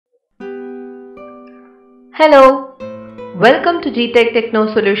Hello, welcome to GTech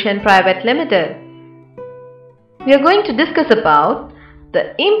Techno Solution Private Limited. We are going to discuss about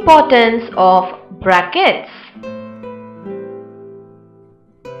the importance of brackets.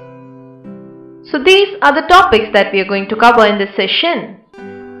 So these are the topics that we are going to cover in this session.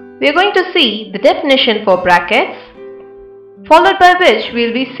 We are going to see the definition for brackets, followed by which we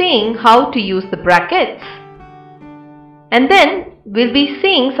will be seeing how to use the brackets. And then we will be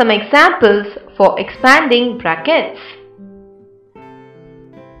seeing some examples for expanding brackets.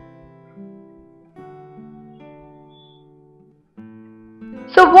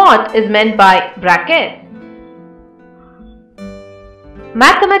 So what is meant by bracket?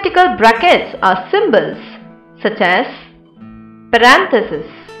 Mathematical brackets are symbols such as parentheses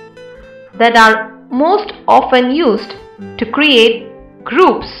that are most often used to create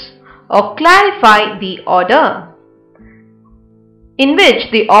groups or clarify the order in which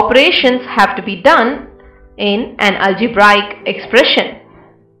the operations have to be done in an algebraic expression.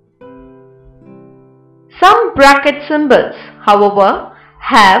 Some bracket symbols, however,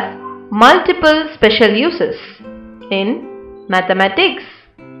 have multiple special uses in mathematics.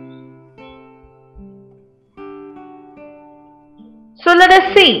 So let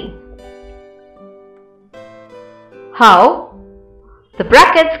us see how the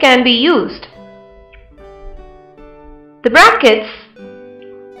brackets can be used. The brackets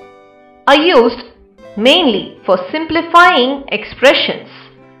are used mainly for simplifying expressions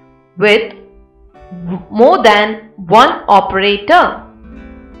with more than one operator.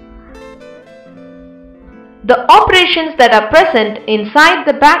 The operations that are present inside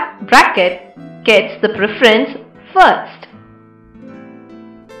the bracket gets the preference first.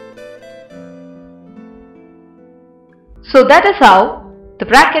 So that is how the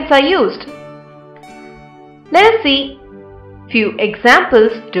brackets are used. Let us see few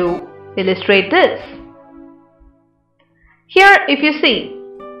examples to illustrate this. Here, if you see,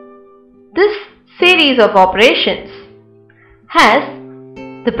 this series of operations has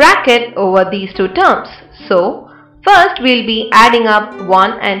the bracket over these two terms. So first we will be adding up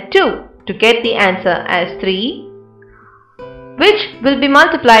 1 and 2 to get the answer as 3, which will be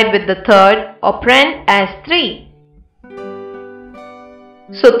multiplied with the third operand as 3.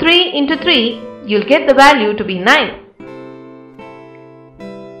 So 3 into 3, you will get the value to be 9.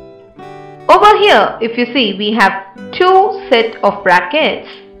 Over here, if you see, we have two set of brackets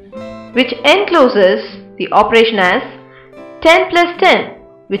which encloses the operation as 10 plus 10,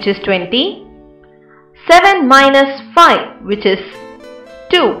 which is 20, 7 minus 5, which is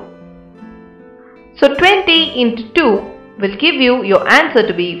 2. So 20 into 2 will give you your answer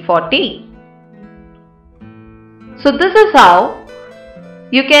to be 40. So this is how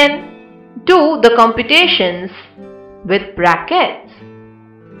you can do the computations with brackets.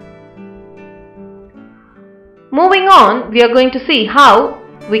 Moving on, we are going to see how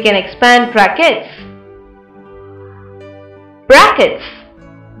we can expand brackets. Brackets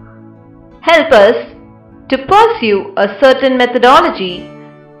help us to pursue a certain methodology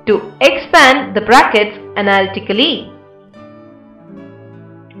to expand the brackets analytically.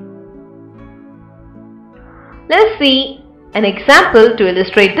 Let us see an example to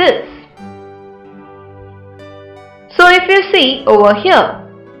illustrate this. So if you see over here,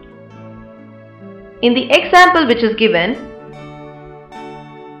 in the example which is given,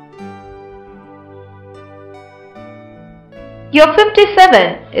 your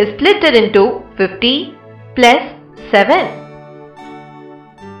 57 is split into 50 plus 7.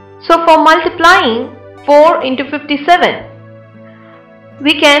 So for multiplying 4 into 57,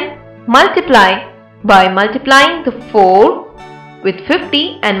 we can multiply by multiplying the 4 with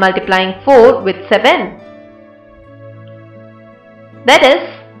 50 and multiplying 4 with 7. That is,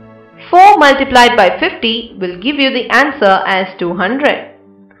 4 multiplied by 50 will give you the answer as 200,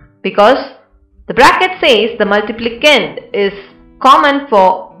 because the bracket says the multiplicand is common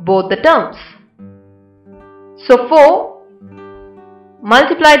for both the terms. So 4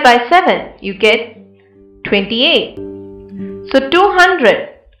 multiplied by 7, you get 28. So 200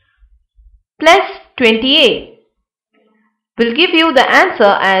 plus 28 will give you the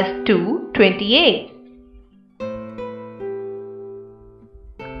answer as 228.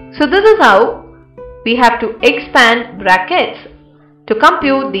 So this is how we have to expand brackets to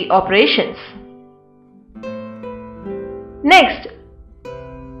compute the operations. Next,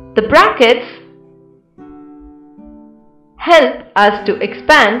 the brackets help us to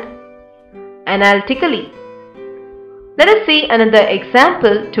expand analytically. Let us see another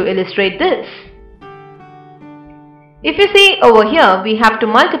example to illustrate this. If you see over here, we have to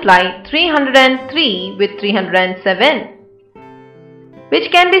multiply 303 with 307,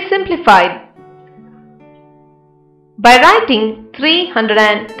 which can be simplified by writing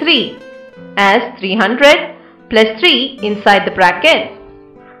 303 as 300 plus 3 inside the bracket,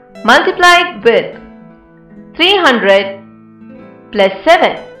 multiplied with 300 plus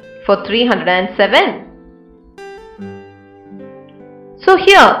 7 for 307. So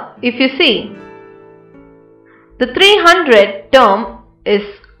here, if you see, the 300 term is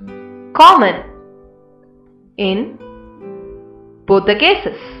common in both the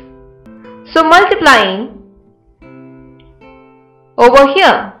cases. So multiplying over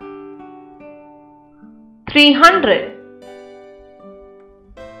here 300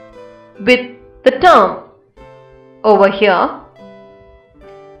 with the term over here,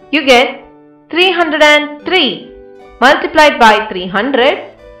 you get 303 multiplied by 300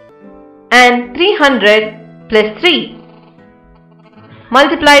 and 300 plus 3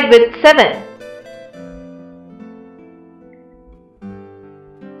 multiplied with 7.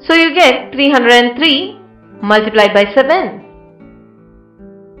 So you get 303 multiplied by 7.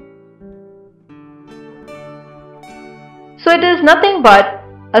 So it is nothing but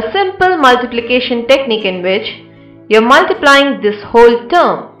a simple multiplication technique in which you are multiplying this whole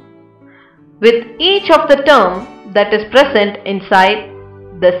term with each of the term that is present inside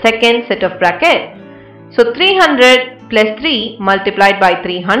the second set of bracket. So 300 plus 3 multiplied by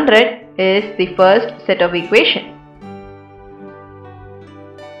 300 is the first set of equation.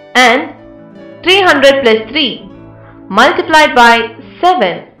 And 300 plus 3 multiplied by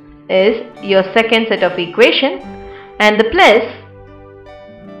 7 is your second set of equation, and the plus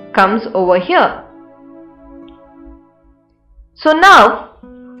comes over here. So now,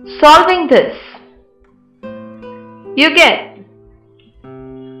 solving this, you get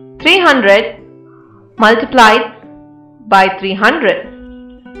 300 multiplied by 300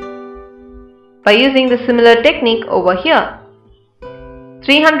 by using the similar technique over here.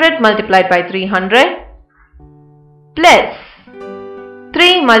 300 multiplied by 300 plus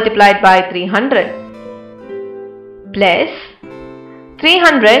 3 multiplied by 300 plus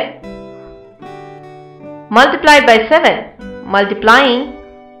 300 multiplied by 7, multiplying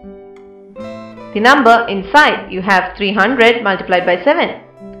the number inside, you have 300 multiplied by 7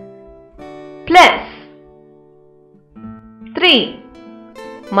 plus 3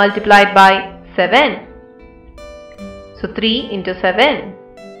 multiplied by 7. So 3 into 7.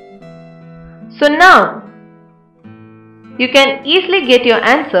 So now you can easily get your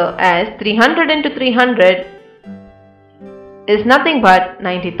answer as 300 into 300 is nothing but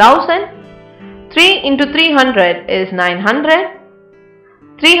 90,000. 3 into 300 is 900.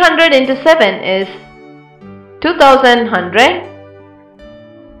 300 into 7 is 2100.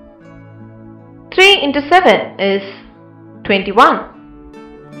 3 into 7 is 21.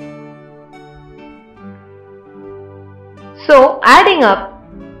 So adding up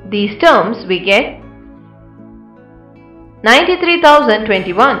these terms, we get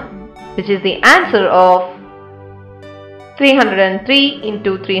 93,021, which is the answer of 303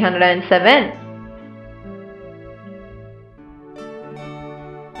 into 307.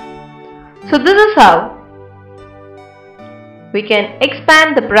 So this is how we can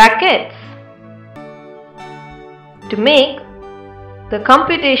expand the brackets to make the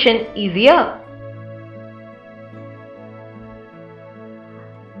computation easier.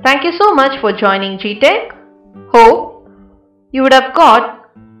 Thank you so much for joining GTech. Hope you would have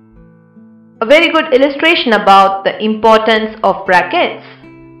got a very good illustration about the importance of brackets.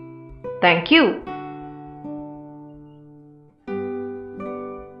 Thank you.